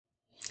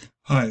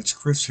Hi, it's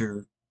Chris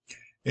here,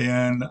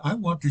 and I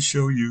want to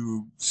show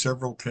you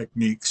several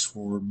techniques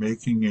for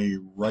making a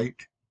right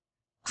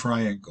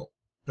triangle.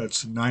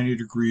 That's 90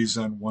 degrees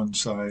on one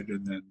side,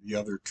 and then the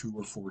other two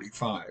are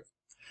 45.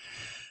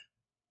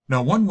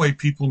 Now, one way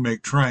people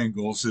make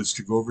triangles is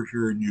to go over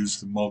here and use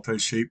the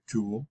multi-shape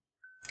tool,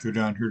 go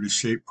down here to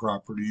shape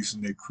properties,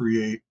 and they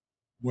create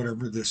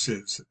whatever this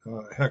is,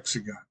 a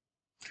hexagon.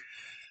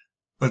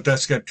 But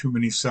that's got too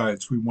many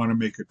sides. We want to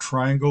make a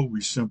triangle.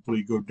 We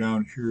simply go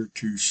down here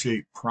to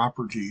shape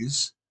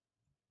properties,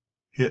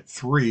 hit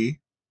 3,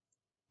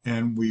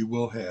 and we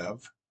will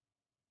have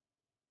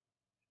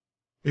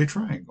a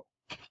triangle.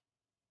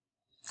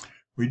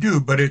 We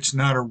do, but it's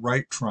not a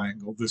right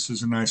triangle. This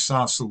is an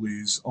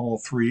isosceles. All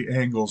three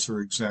angles are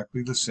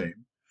exactly the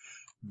same.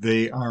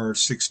 They are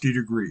 60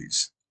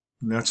 degrees.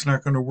 And that's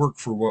not going to work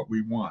for what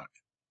we want.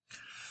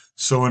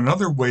 So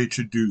another way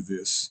to do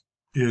this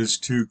is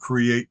to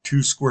create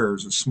two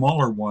squares, a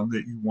smaller one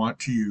that you want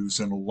to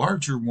use and a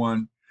larger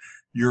one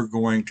you're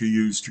going to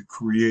use to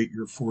create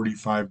your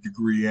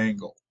 45-degree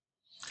angle.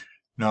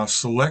 Now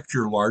select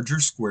your larger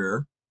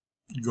square,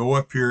 go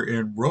up here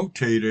and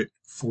rotate it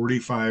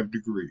 45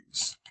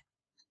 degrees.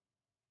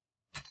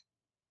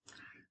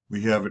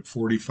 We have it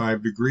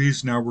 45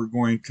 degrees. Now we're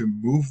going to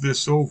move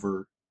this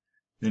over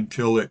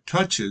until it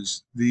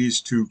touches these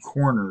two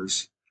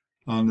corners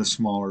on the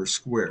smaller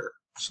square.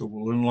 So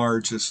we'll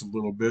enlarge this a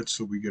little bit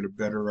so we get a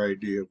better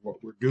idea of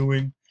what we're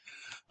doing.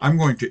 I'm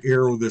going to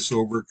arrow this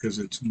over because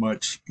it's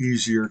much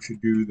easier to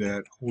do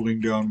that holding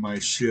down my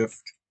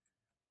shift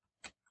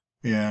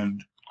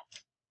and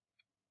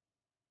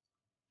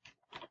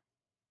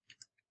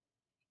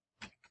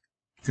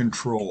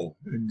control.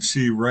 And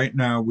see, right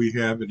now we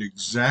have it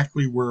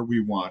exactly where we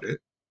want it.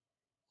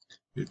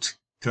 It's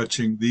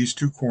touching these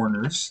two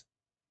corners.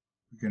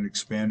 We can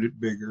expand it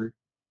bigger.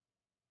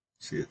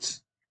 See,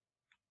 it's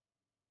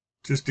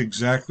just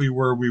exactly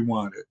where we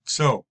want it.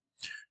 So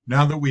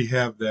now that we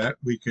have that,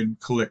 we can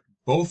click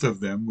both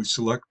of them. We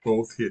select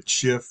both, hit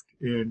Shift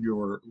and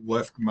your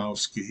left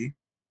mouse key.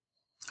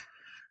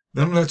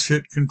 Then let's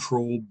hit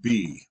Control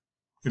B.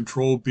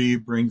 Control B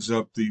brings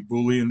up the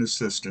Boolean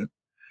assistant,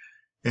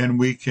 and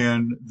we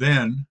can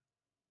then,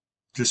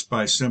 just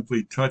by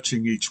simply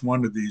touching each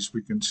one of these,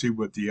 we can see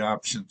what the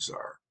options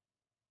are.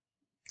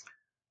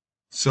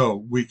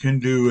 So we can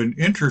do an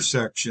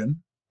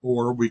intersection,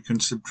 or we can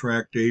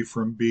subtract A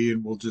from B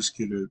and we'll just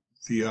get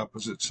the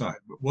opposite side.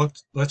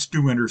 But let's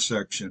do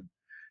intersection.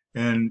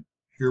 And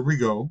here we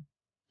go.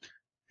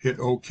 Hit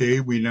OK.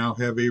 We now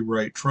have a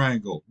right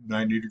triangle.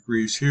 90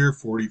 degrees here,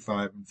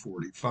 45 and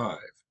 45.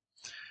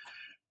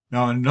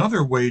 Now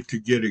another way to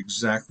get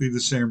exactly the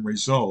same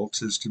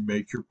results is to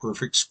make your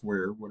perfect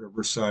square,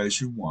 whatever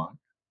size you want,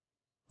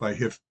 by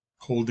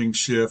holding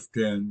Shift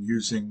and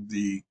using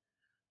the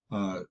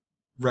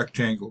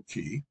rectangle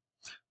key.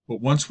 But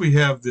once we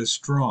have this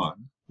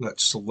drawn,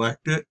 let's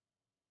select it,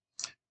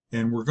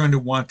 and we're going to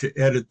want to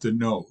edit the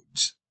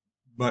nodes.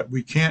 But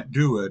we can't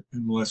do it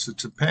unless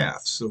it's a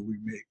path, so we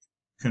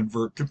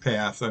convert to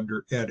path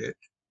under Edit.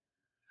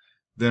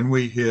 Then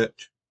we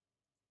hit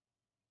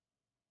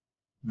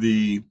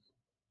the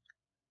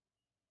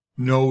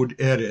node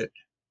Edit,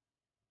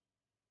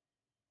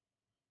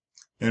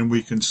 and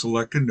we can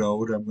select a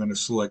node. I'm going to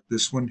select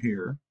this one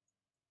here,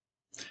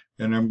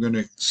 and I'm going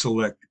to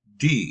select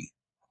D.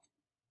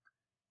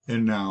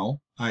 And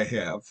now I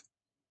have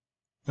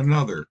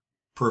another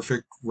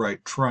perfect right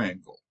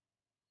triangle.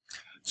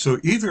 So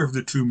either of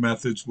the two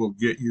methods will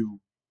get you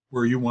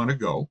where you want to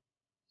go.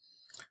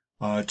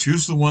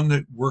 Choose the one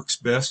that works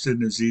best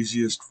and is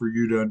easiest for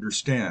you to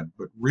understand,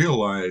 but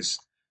realize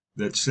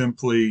that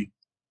simply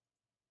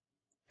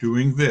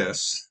doing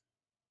this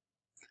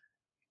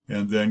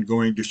and then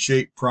going to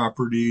shape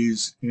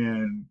properties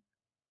and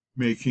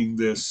making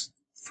this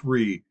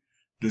 3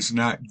 does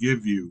not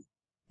give you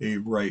a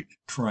right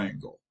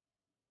triangle.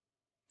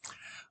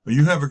 Well,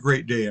 you have a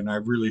great day, and I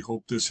really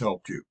hope this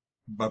helped you.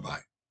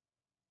 Bye-bye.